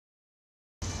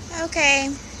Okay,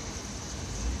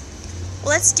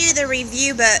 let's do the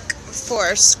review book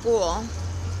for school.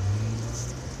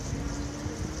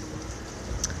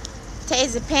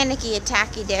 Today's a panicky,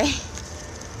 attacky day.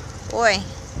 Boy.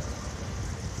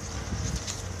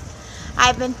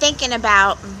 I've been thinking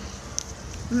about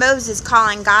Moses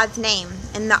calling God's name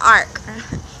in the ark.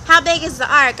 How big is the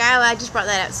ark? I just brought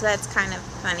that up, so that's kind of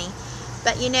funny.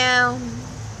 But you know,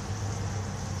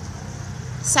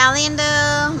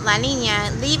 saliendo la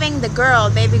niña, leaving the girl,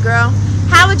 baby girl.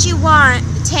 How would you want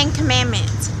the 10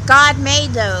 Commandments? God made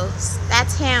those.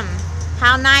 That's Him.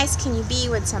 How nice can you be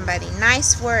with somebody?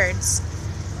 Nice words.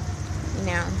 You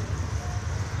know.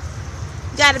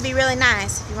 You got to be really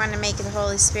nice if you want to make it the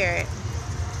Holy Spirit.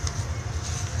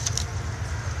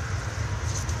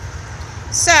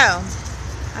 So,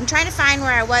 I'm trying to find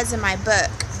where I was in my book.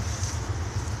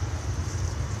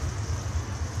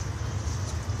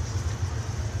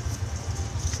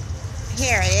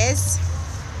 Here it is.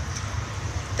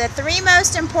 The 3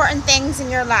 most important things in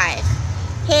your life.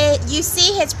 You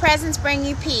see His presence bring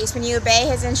you peace when you obey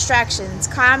His instructions,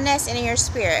 calmness in your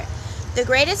spirit. The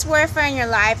greatest warfare in your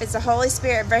life is the Holy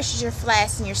Spirit versus your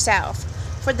flesh and yourself.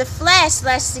 For the flesh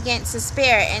lusts against the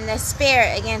Spirit, and the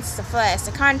Spirit against the flesh,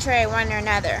 the contrary one or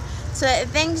another. So that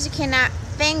the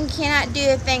thing cannot do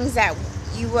the things that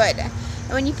you would.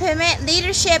 And when you permit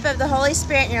leadership of the Holy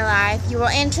Spirit in your life, you will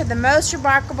enter the most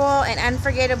remarkable and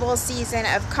unforgettable season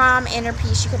of calm inner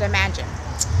peace you could imagine.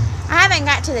 I haven't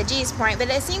got to the Jesus point, but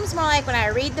it seems more like when I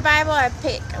read the Bible, I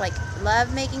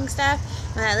love making stuff.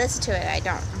 When I listen to it, I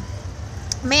don't.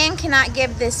 Man cannot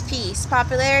give this peace.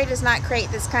 Popularity does not create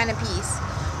this kind of peace.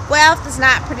 Wealth does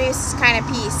not produce this kind of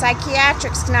peace.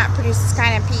 Psychiatrics cannot produce this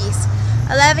kind of peace.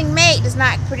 A loving mate does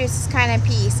not produce this kind of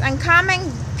peace.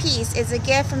 Uncommon peace is a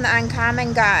gift from the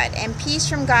uncommon God, and peace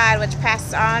from God, which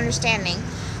passes all understanding,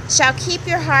 shall keep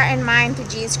your heart and mind through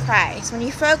Jesus Christ. When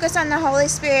you focus on the Holy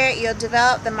Spirit, you'll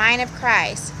develop the mind of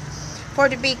Christ. For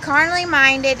to be carnally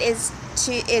minded is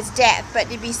death, but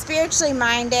to be spiritually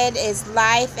minded is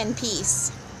life and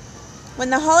peace. When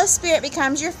the Holy Spirit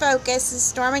becomes your focus, the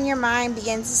storm in your mind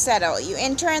begins to settle. You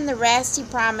enter in the rest He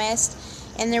promised,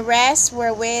 and the rest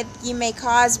wherewith you may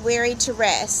cause weary to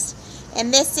rest.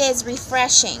 And this is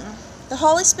refreshing. The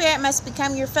Holy Spirit must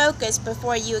become your focus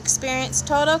before you experience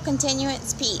total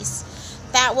continuous peace.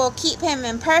 That will keep Him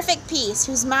in perfect peace,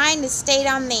 whose mind is stayed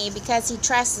on Thee, because He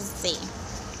trusts Thee.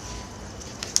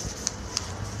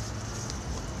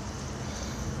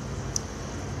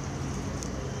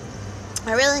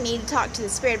 I really need to talk to the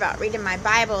Spirit about reading my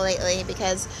Bible lately,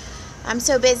 because I'm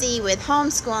so busy with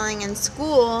homeschooling and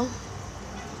school,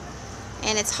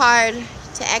 and it's hard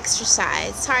to exercise.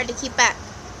 It's hard to keep up.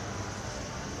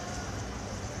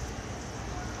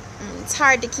 It's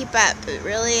hard to keep up. It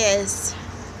really is.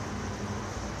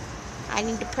 I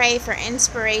need to pray for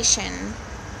inspiration,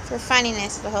 for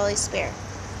funniness of the Holy Spirit.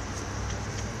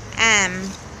 I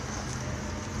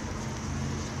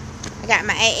got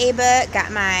my AA book,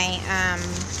 got my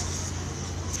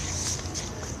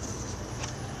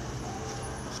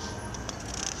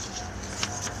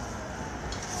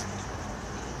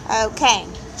okay.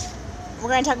 We're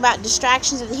going to talk about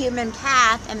Distractions of the Human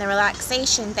Path and the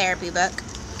Relaxation Therapy book.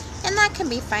 And that can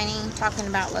be funny, talking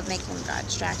about lovemaking with God,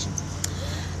 distractions.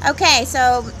 Okay,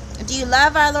 so do you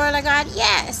love our Lord our God?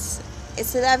 Yes.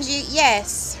 Is He loves you?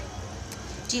 Yes.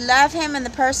 Do you love Him and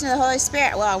the person of the Holy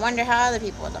Spirit? Well, I wonder how other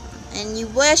people do. And you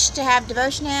wish to have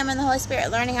devotion to Him and the Holy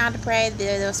Spirit, learning how to pray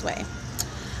this way.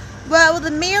 Well,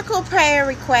 the miracle prayer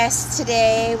request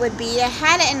today would be, I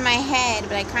had it in my head,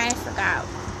 but I kind of forgot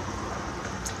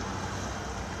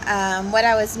what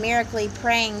I was miraculously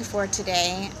praying for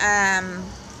today. I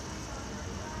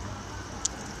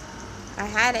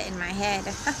had it in my head.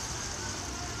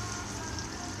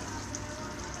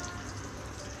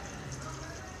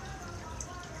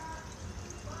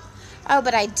 Oh,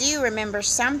 but I do remember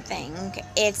something.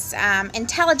 It's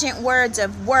intelligent words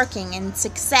of working and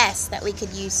success that we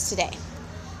could use today.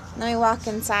 Let me walk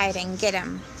inside and get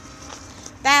them.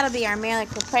 That'll be our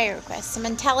miracle prayer request. Some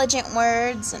intelligent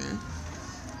words, and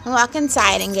we'll walk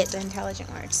inside and get the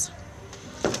intelligent words.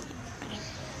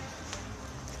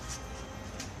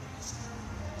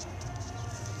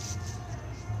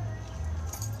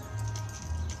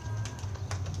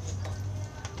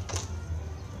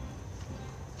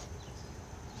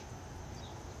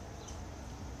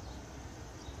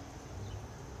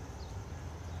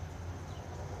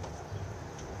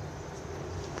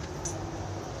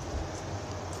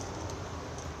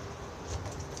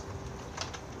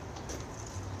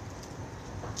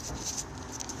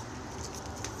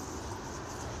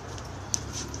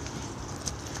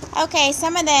 Okay,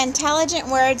 some of the intelligent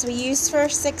words we use for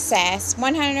success.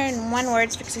 101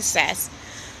 words for success.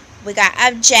 We got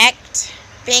object,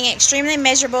 being extremely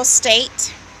miserable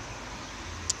state.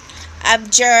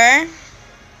 Abjure,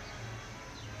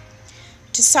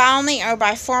 to solemnly or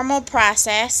by formal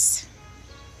process.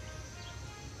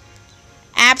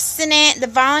 Abstinent, the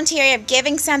voluntary of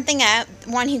giving something up,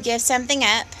 one who gives something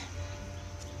up.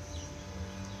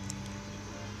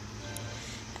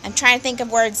 I'm trying to think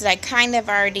of words that I kind of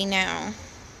already know.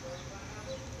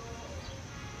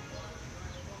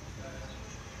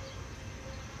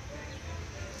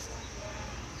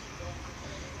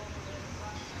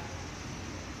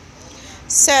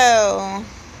 So,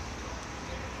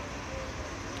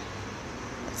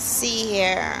 let's see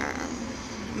here.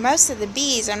 Most of the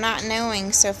B's I'm not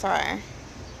knowing so far.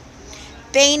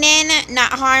 Benign,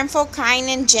 not harmful, kind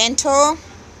and gentle.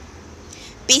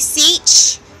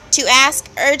 Beseech, to ask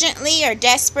urgently or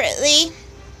desperately.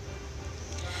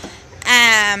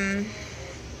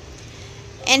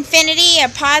 Infinity, a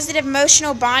positive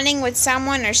emotional bonding with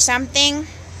someone or something.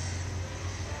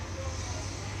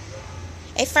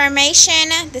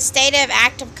 Affirmation, the state of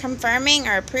act of confirming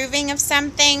or approving of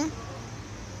something.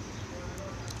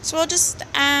 So we'll just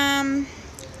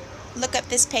look up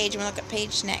this page and we'll look at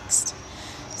page next.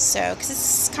 So, because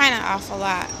this is kind of off a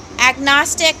lot.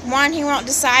 Agnostic, one who won't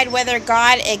decide whether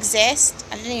God exists.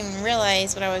 I didn't even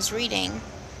realize what I was reading.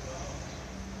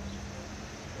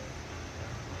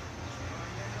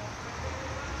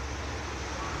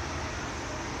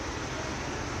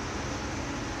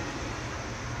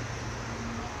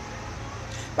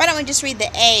 Why don't we just read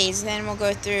the A's and then we'll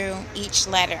go through each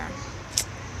letter.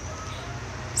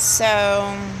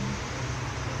 So,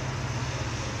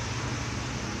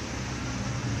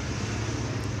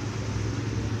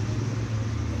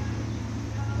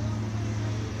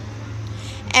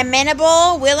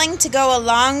 amenable, willing to go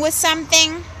along with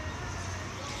something.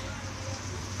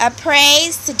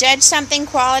 Appraise, to judge something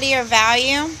quality or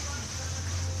value.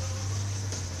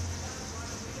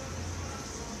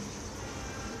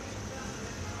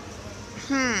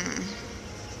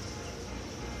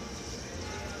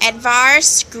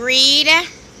 Adverse, greed.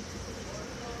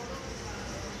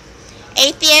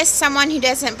 Atheist, someone who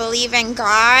doesn't believe in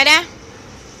God.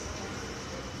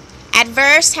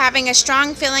 Adverse, having a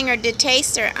strong feeling or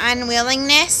distaste or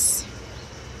unwillingness.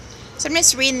 So I'm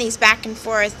just reading these back and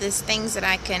forth as things that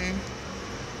I can.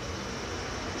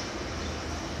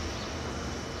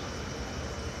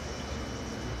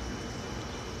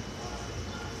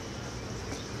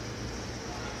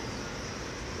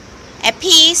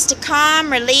 Appease, to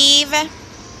calm, relieve.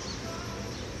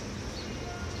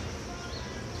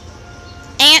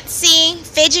 Antsy,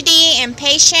 fidgety,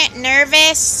 impatient,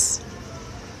 nervous.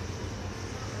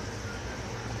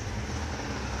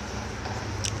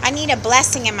 I need a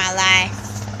blessing in my life.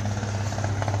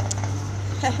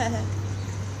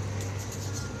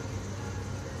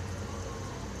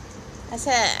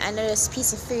 I noticed a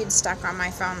piece of food stuck on my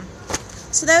phone.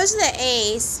 So those are the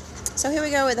A's. So here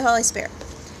we go with the Holy Spirit.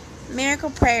 Miracle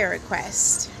prayer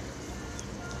request.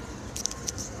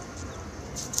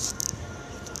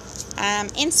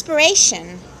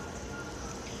 Inspiration.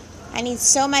 I need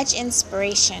so much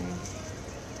inspiration.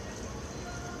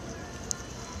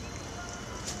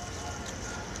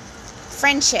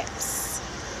 Friendships.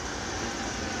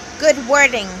 Good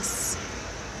wordings.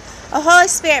 O Holy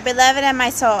Spirit, beloved of my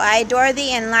soul, I adore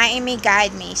thee, enlighten me,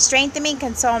 guide me, strengthen me,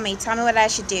 console me, tell me what I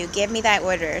should do, give me thy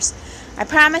orders. I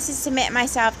promise to submit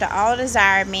myself to all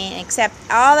desire of me and accept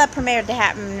all that permitted to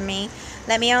happen to me.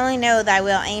 Let me only know thy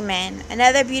will. Amen.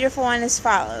 Another beautiful one as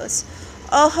follows.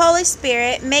 O Holy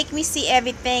Spirit, make me see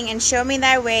everything and show me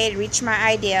thy way to reach my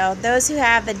ideal. Those who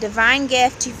have the divine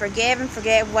gift to forgive and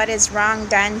forget what is wrong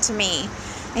done to me,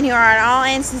 and who are in all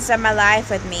instances of my life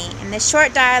with me. In this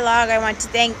short dialogue, I want to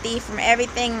thank thee from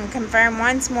everything and confirm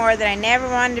once more that I never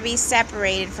wanted to be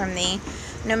separated from thee,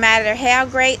 no matter how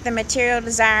great the material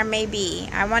desire may be.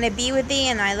 I want to be with thee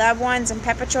and thy loved ones in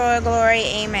perpetual glory.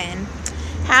 Amen.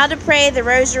 How to pray the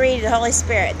Rosary to the Holy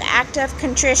Spirit. The act of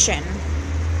contrition.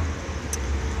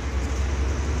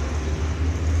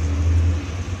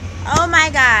 Oh my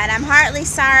God, I'm heartily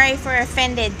sorry for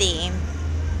offended thee.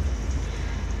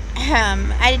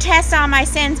 I detest all my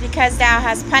sins because thou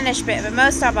hast punished me, but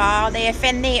most of all, they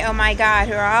offend thee, O my God,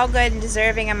 who are all good and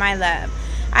deserving of my love.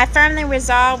 I firmly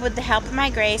resolve, with the help of my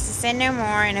grace, to sin no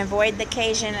more and avoid the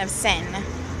occasion of sin.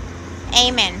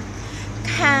 Amen.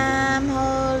 Come,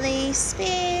 Holy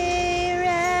Spirit.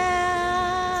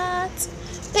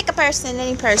 Pick a person,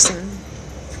 any person.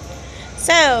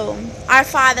 So, our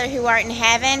Father who art in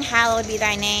heaven, hallowed be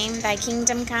thy name. Thy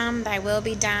kingdom come, thy will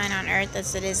be done on earth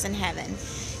as it is in heaven.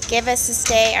 Give us this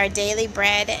day our daily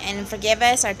bread, and forgive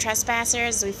us our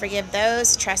trespasses. We forgive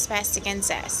those who trespass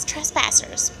against us.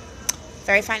 Trespassers.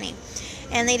 Very funny.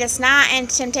 And lead us not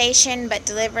into temptation, but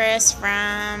deliver us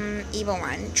from evil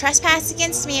one. Trespass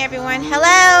against me, everyone.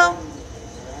 Hello.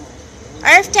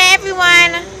 Earth to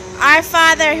everyone. Our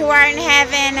Father who art in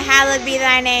heaven, hallowed be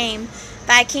thy name.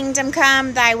 Thy kingdom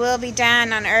come, thy will be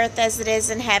done on earth as it is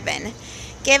in heaven.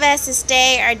 Give us this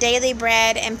day our daily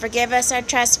bread, and forgive us our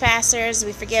trespasses.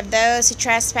 We forgive those who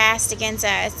trespass against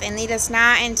us. And lead us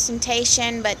not into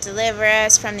temptation, but deliver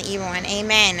us from the evil one.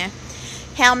 Amen.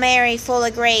 Hail Mary, full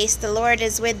of grace, the Lord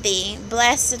is with thee.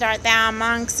 Blessed art thou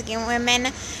amongst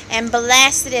women, and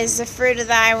blessed is the fruit of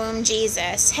thy womb,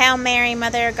 Jesus. Hail Mary,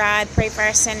 Mother of God, pray for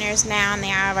us sinners now and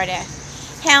the hour of our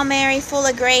death. Hail Mary, full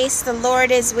of grace, the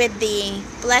Lord is with thee.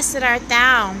 Blessed art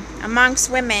thou amongst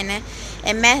women,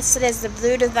 and blessed is the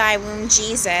fruit of thy womb,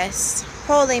 Jesus.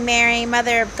 Holy Mary,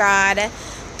 Mother of God,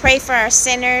 pray for us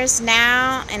sinners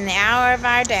now and the hour of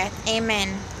our death.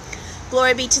 Amen.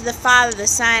 Glory be to the Father, the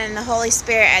Son, and the Holy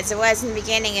Spirit, as it was in the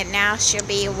beginning, and now shall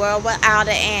be, a world without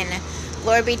an end.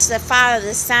 Glory be to the Father,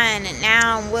 the Son, and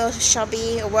now and shall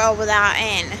be, a world without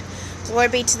end. Glory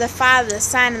be to the Father, the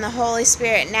Son, and the Holy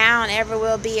Spirit, now and ever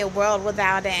will be, a world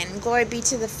without end. Glory be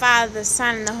to the Father, the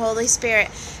Son, and the Holy Spirit,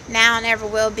 now and ever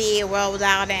will be, a world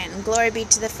without end. Glory be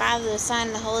to the Father, the Son,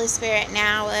 and the Holy Spirit,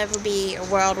 now will ever be, a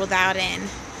world without end.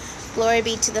 Glory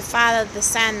be to the Father, the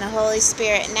Son, and the Holy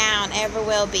Spirit, now and ever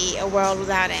will be, a world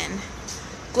without end.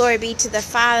 Glory be to the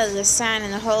Father, the Son,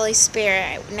 and the Holy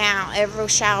Spirit, now ever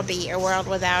shall be, a world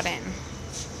without end.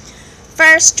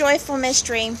 First joyful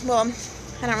mystery. Well,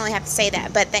 I don't really have to say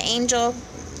that, but the angel,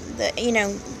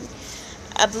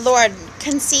 of the Lord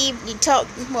conceived.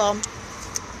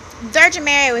 Virgin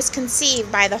Mary was conceived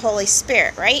by the Holy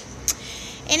Spirit, right?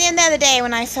 And then the other day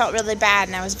when I felt really bad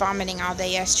and I was vomiting all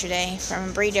day yesterday from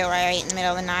a burrito I ate in the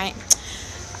middle of the night,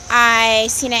 I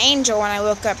seen an angel when I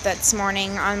woke up this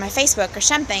morning on my Facebook or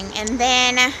something. And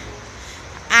then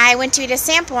I went to eat a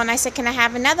sample and I said, can I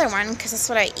have another one? Because that's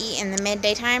what I eat in the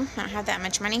midday time. I don't have that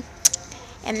much money.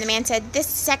 And the man said, this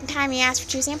is the second time you asked for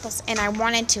 2 samples. And I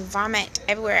wanted to vomit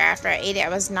everywhere after I ate it. I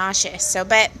was nauseous.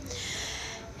 But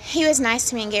he was nice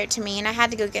to me and gave it to me. And I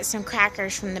had to go get some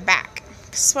crackers from the back.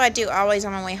 That's what I do always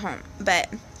on my way home. But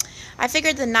I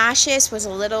figured the nauseous was a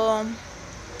little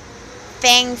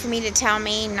thing for me to tell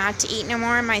me not to eat no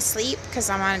more in my sleep, because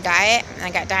I'm on a diet and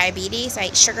I got diabetes. I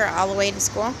eat sugar all the way to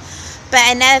school.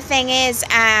 But another thing is,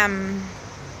 I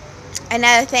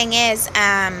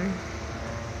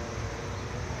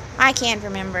can't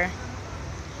remember.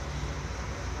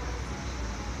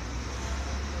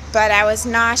 But I was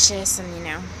nauseous, and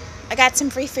I got some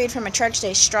free food from a church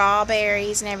today,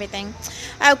 strawberries and everything.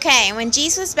 Okay, when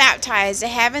Jesus was baptized, the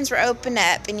heavens were opened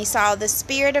up, and he saw the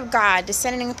Spirit of God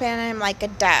descending upon him like a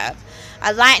dove,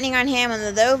 alighting on him, and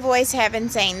the low voice of heaven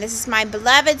saying, this is my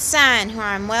beloved Son, whom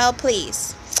I am well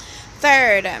pleased.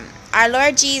 Third, our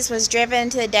Lord Jesus was driven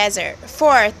into the desert.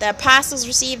 Fourth, the apostles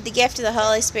received the gift of the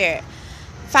Holy Spirit.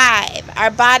 5, our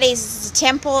bodies is the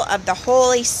temple of the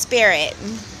Holy Spirit.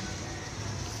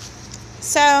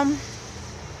 So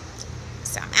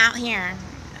I'm out here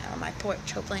on my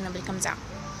porch. Hopefully nobody comes out.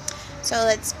 So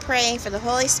let's pray for the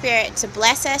Holy Spirit to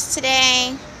bless us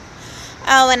today.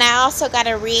 Oh, and I also got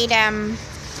to read,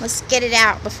 let's get it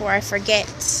out before I forget,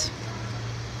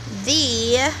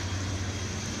 the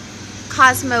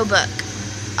Cosmo book.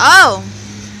 Oh,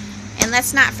 and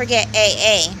let's not forget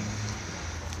AA.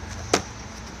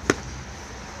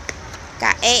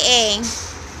 Got AA.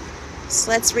 So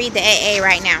let's read the AA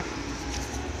right now.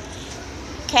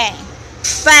 Okay.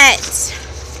 But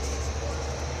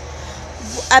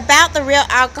about the real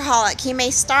alcoholic, he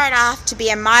may start off to be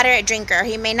a moderate drinker.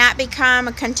 He may not become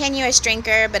a continuous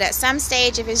drinker, but at some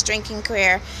stage of his drinking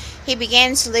career, he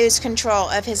begins to lose control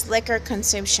of his liquor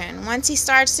consumption. Once he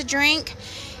starts to drink,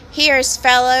 here's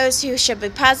fellows who should be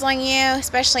puzzling you,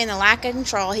 especially in the lack of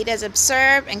control. He does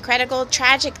absurd, incredible,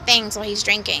 tragic things while he's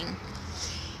drinking.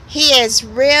 He is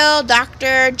real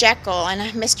Dr. Jekyll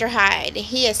and Mr. Hyde.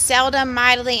 He is seldom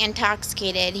mightily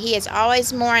intoxicated. He is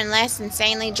always more and less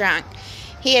insanely drunk.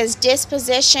 His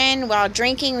disposition while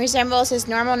drinking resembles his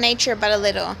normal nature but a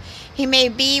little. He may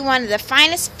be one of the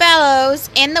finest fellows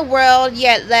in the world,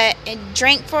 yet let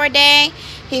drink for a day,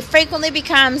 he frequently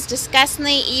becomes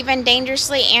disgustingly, even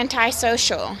dangerously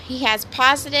antisocial. He has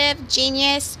positive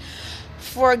genius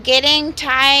for getting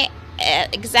tight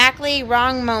at exactly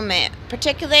wrong moment,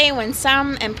 particularly when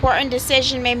some important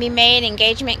decision may be made,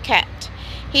 engagement kept.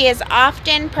 He is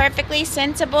often perfectly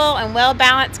sensible and well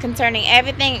balanced concerning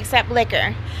everything except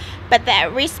liquor. But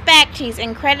that respect, he's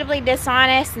incredibly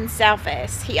dishonest and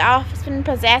selfish. He often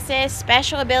possesses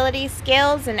special abilities,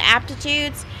 skills, and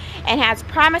aptitudes, and has a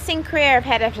promising career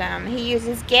ahead of him. He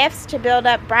uses gifts to build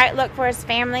up bright look for his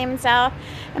family and himself,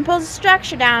 and pulls a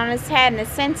structure down on his head in a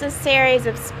senseless series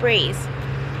of sprees.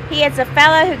 He is a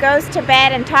fellow who goes to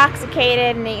bed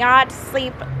intoxicated, and he ought to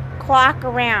sleep clock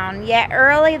around. Yet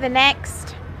early the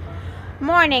next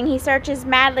morning, he searches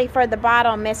madly for the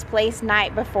bottle misplaced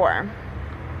night before.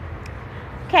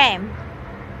 Okay.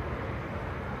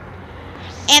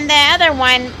 And the other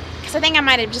one, because I think I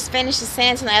might have just finished the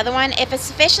sentence on the other one. If a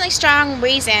sufficiently strong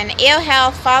reason, ill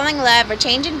health, falling in love, or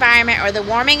change environment, or the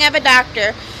warming of a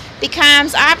doctor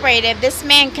becomes operative, this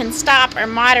man can stop or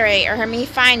moderate or may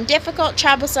find difficult,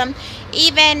 troublesome,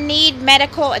 even need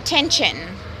medical attention.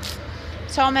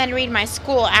 So I'm going to read my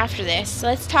school after this. So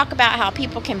let's talk about how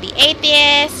people can be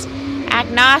atheist,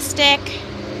 agnostic.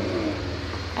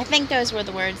 I think those were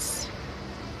the words.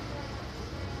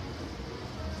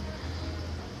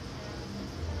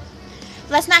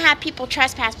 Let's not have people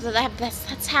trespass, but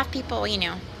let's have people,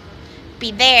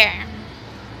 be there.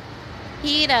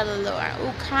 Hear the Lord.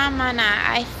 Ukamana.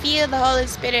 I feel the Holy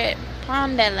Spirit.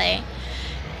 Pondele.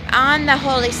 On the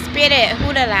Holy Spirit.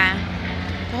 Hudala.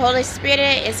 The Holy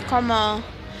Spirit is como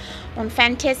un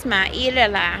fantasma.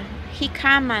 Irala.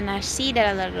 Hikamana.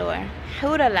 Sida the Lord.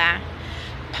 Hudala.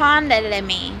 Pondele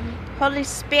me. Holy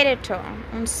Spirito.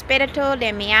 Un spirito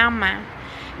de mi alma.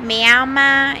 Mi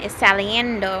alma es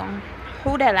saliendo.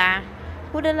 Hudala,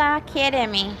 hudala,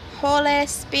 quédeme, Holy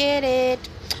Spirit,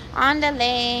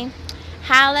 ándale,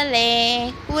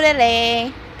 halale,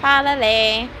 hudale,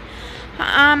 palale,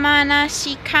 amana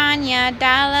shikanya,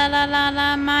 dala la la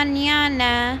la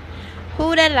mañana,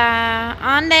 hudala,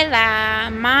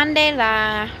 andela,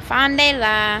 mandela,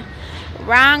 fandela,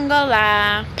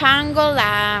 rangola,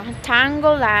 pangola,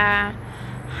 tangola,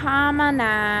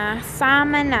 hamana,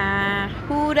 samana,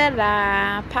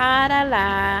 hudala,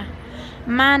 padala,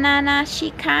 manana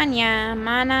shikanya,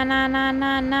 manana na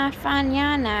na na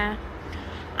fanyana,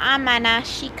 amana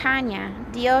shikanya,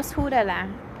 Dios hudala,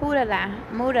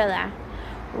 mudala,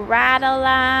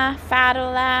 radala,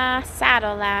 fadala,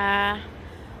 sadala,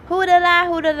 hudala,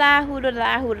 hudala,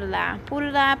 hudala, hudala,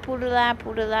 pudala, pudala,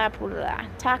 pudala, pudala,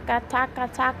 taka, taka,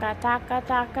 taka, taka,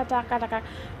 taka, taka, taka,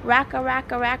 raka,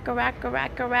 raka, raka, raka,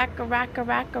 raka, raka, raka,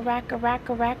 raka, raka,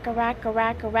 raka, raka, raka,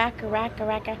 raka, raka, raka,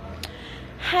 raka.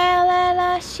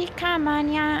 Halala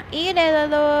shikamanya,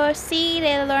 idelor,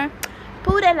 sidelor,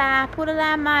 pudala,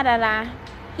 pudala, madala,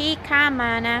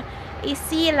 hikamana,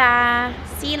 isila,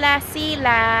 sila,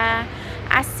 sila,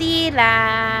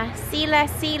 asila, sila,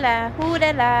 sila,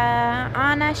 hudala,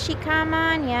 ana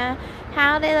shikamanya,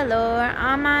 haldelor,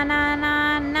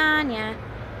 amanana, nanya,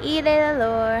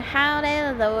 idelor,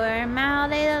 haldelor,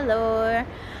 maldelor,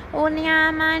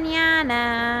 unya mañana,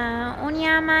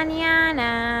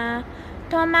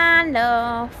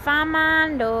 tomando,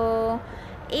 famando,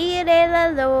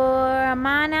 idelor,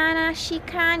 manana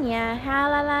shikanya,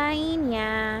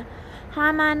 halalaina,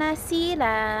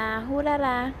 hamanasila,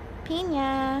 hudala,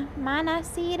 piña,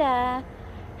 manasira,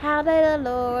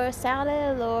 haldelor,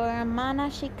 saldelor, mana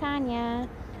shikanya,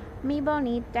 mi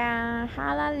bonita,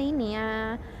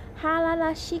 halalinia,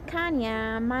 halala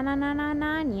shikanya,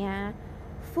 mananananya,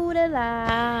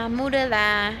 Fudala,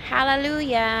 mudala,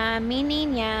 hallelujah,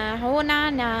 menina,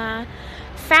 honana,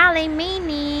 fali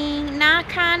mini,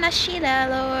 nakana shila,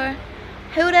 Lord,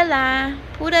 hudala,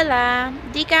 pudala,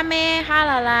 dikame,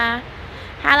 halala,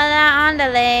 halala,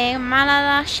 andale,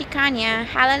 malala, shikanya,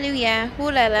 hallelujah,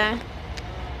 hudala.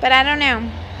 But I don't know.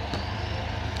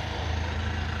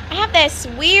 I have this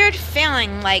weird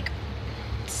feeling,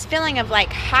 of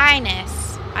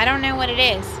highness. I don't know what it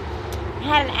is. I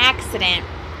had an accident.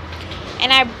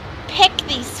 And I picked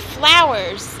these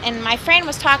flowers, and my friend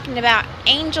was talking about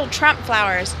angel trump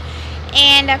flowers.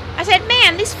 And I said,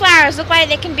 man, these flowers look like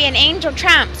they can be an angel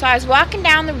trump. So I was walking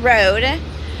down the road.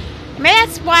 Maybe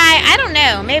that's why, I don't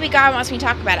know, maybe God wants me to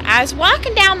talk about it. I was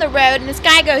walking down the road, and this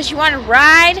guy goes, you want to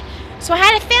ride? So I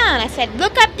had a feeling. I said,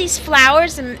 look up these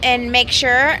flowers and make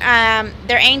sure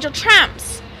they're angel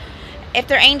trumps. If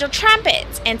they're angel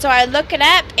trumpets. And so I look it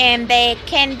up, and they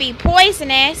can be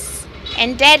poisonous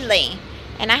and deadly.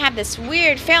 And I have this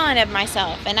weird feeling of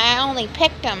myself, and I only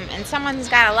picked them, and someone's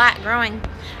got a lot growing.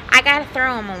 I gotta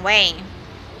throw them away.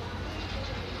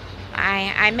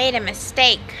 I made a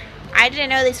mistake. I didn't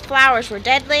know these flowers were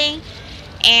deadly,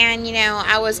 and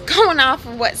I was going off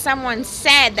of what someone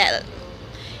said, that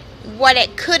what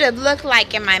it could have looked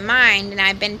like in my mind, and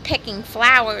I've been picking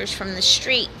flowers from the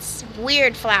streets,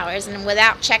 weird flowers, and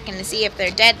without checking to see if they're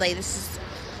deadly.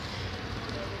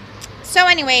 So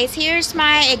anyways, here's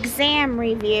my exam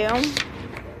review.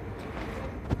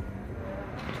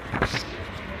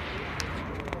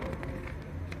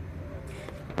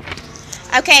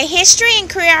 Okay, history and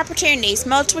career opportunities.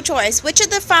 Multiple choice. Which of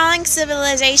the following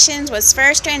civilizations was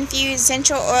first to infuse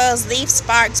essential oils, leaves,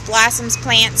 sparks, blossoms,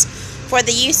 plants for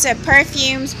the use of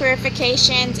perfumes,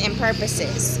 purifications, and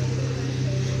purposes?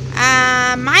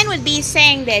 Mine would be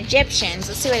saying the Egyptians.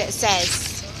 Let's see what it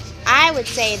says. I would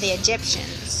say the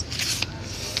Egyptians.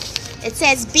 It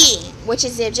says B, which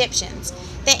is the Egyptians.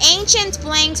 The ancient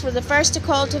blanks were the first to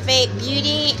cultivate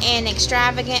beauty in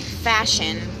extravagant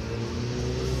fashion.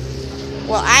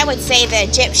 Well, I would say the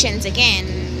Egyptians again.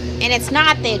 And it's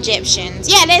not the Egyptians.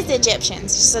 Yeah, it is the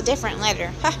Egyptians. Just a different letter.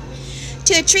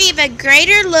 To achieve a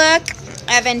greater look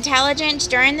of intelligence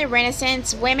during the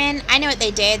Renaissance, women, I know what they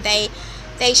did.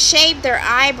 They shaved their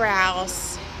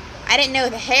eyebrows. I didn't know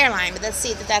the hairline, but let's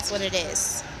see that that's what it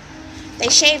is. They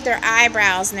shaved their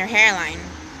eyebrows and their hairline.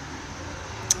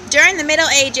 During the Middle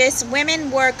Ages,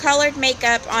 women wore colored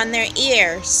makeup on their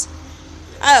ears.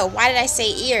 Oh, why did I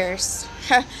say ears?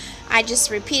 I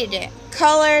just repeated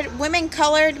it. Women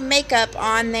colored makeup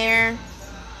on their,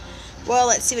 well,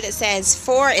 let's see what it says.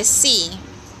 4 is C,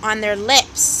 on their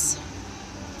lips.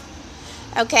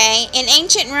 Okay, in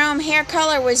ancient Rome, hair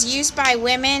color was used by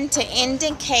women to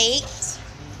indicate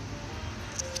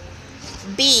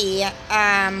B,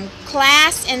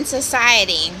 class in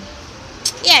society.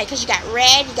 Yeah, because you got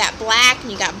red, you got black,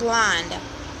 and you got blonde.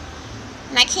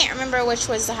 And I can't remember which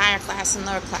was the higher class and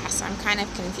lower class. I'm kind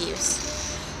of confused.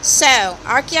 So,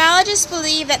 archaeologists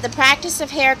believe that the practice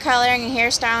of hair coloring and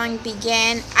hairstyling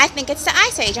began, I think it's the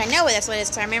Ice Age. I know that's what it is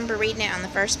because I remember reading it on the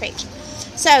first page.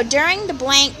 So, during the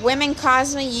blank, women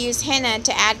constantly used henna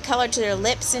to add color to their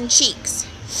lips and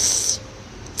cheeks.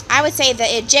 I would say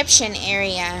the Egyptian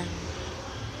area.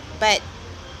 But,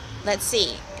 let's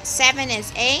see. 7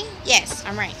 is A? Yes,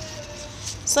 I'm right.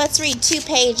 So, let's read 2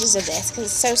 pages of this because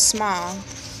it's so small.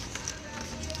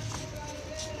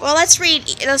 Well, let's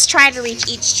try to read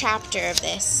each chapter of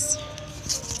this.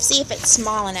 See if it's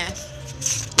small enough.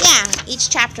 Yeah, each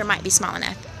chapter might be small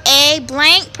enough. A,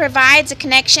 blank provides a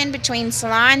connection between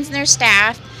salons and their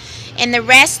staff and the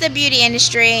rest of the beauty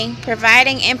industry,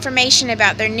 providing information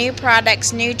about their new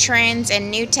products, new trends,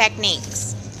 and new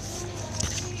techniques.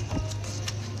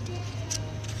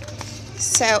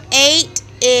 So 8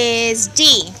 is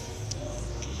D.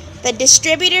 The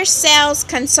distributor sales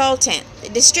consultant. The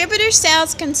distributor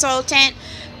sales consultant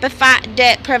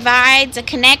provides a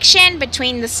connection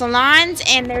between the salons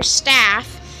and their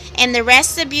staff and the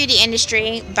rest of the beauty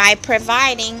industry by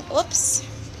providing, oops,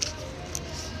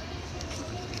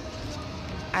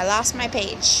 I lost my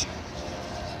page.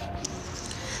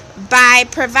 By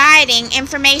providing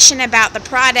information about the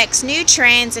product's new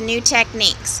trends and new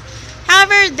techniques.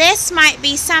 However, this might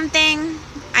be something,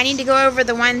 I need to go over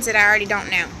the ones that I already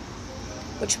don't know,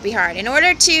 which would be hard. In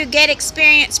order to get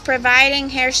experience providing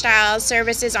hairstyle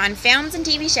services on films and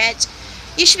TV sets,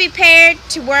 you should be prepared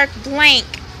to work blank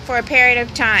for a period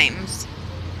of times.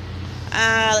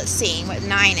 Let's see what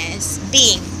 9 is.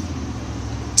 B.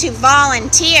 To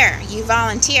volunteer. You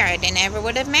volunteer. I never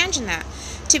would have imagined that.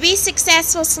 To be a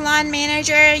successful salon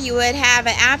manager, you would have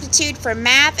an aptitude for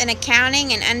math and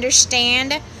accounting and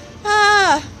understand.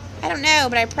 I don't know,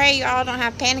 but I pray you all don't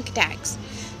have panic attacks.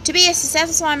 To be a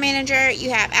successful salon manager,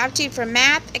 you have aptitude for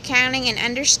math, accounting, and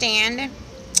understand,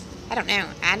 I don't know,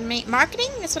 marketing?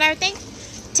 That's what I would think.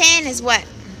 10 is what?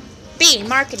 B,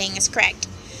 marketing is correct.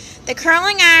 The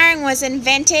curling iron was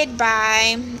invented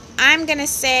by, I'm going to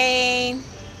say,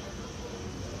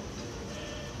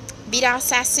 Vidal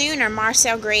Sassoon or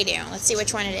Marcel Gradu. Let's see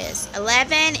which one it is.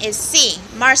 11 is C,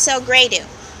 Marcel Gradu.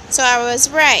 So I was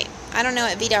right. I don't know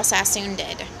what Vidal Sassoon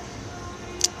did.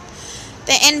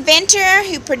 The inventor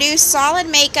who produced solid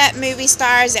makeup movie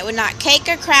stars that would not cake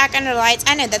or crack under lights.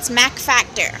 I know, that's Mac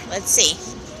Factor. Let's see.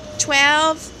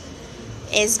 12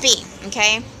 is B,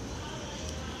 okay?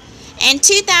 In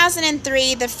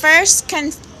 2003, the first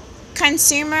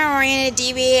consumer-oriented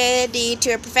DVD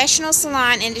to a professional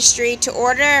salon industry to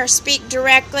order or speak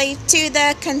directly to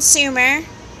the consumer.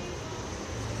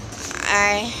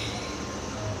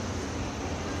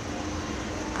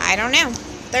 I don't know.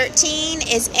 13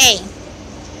 is A.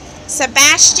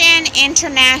 Sebastian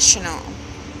International.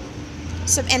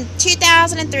 So in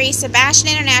 2003, Sebastian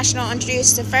International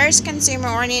introduced the first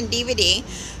consumer-oriented DVD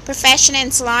profession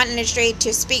and salon industry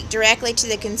to speak directly to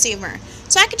the consumer.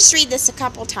 So I could just read this a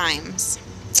couple times.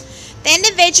 The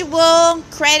individual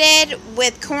credited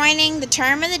with coining the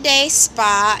term of the day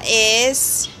spa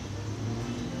is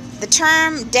the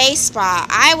term day spa.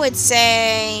 I would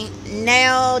say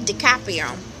Leonardo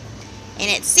DiCaprio. And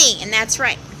it's C, and that's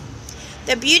right.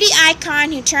 The beauty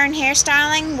icon who turned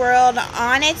hairstyling world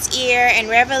on its ear and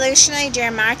revolutionary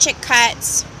geometric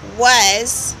cuts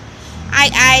was,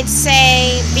 I'd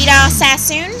say, Vidal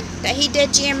Sassoon, that he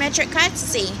did geometric cuts,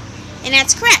 C. And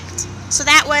that's correct. So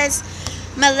that was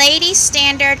Milady's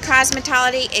Standard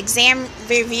Cosmetology Exam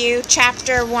Review,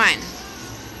 Chapter 1.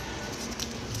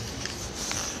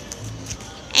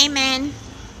 Amen.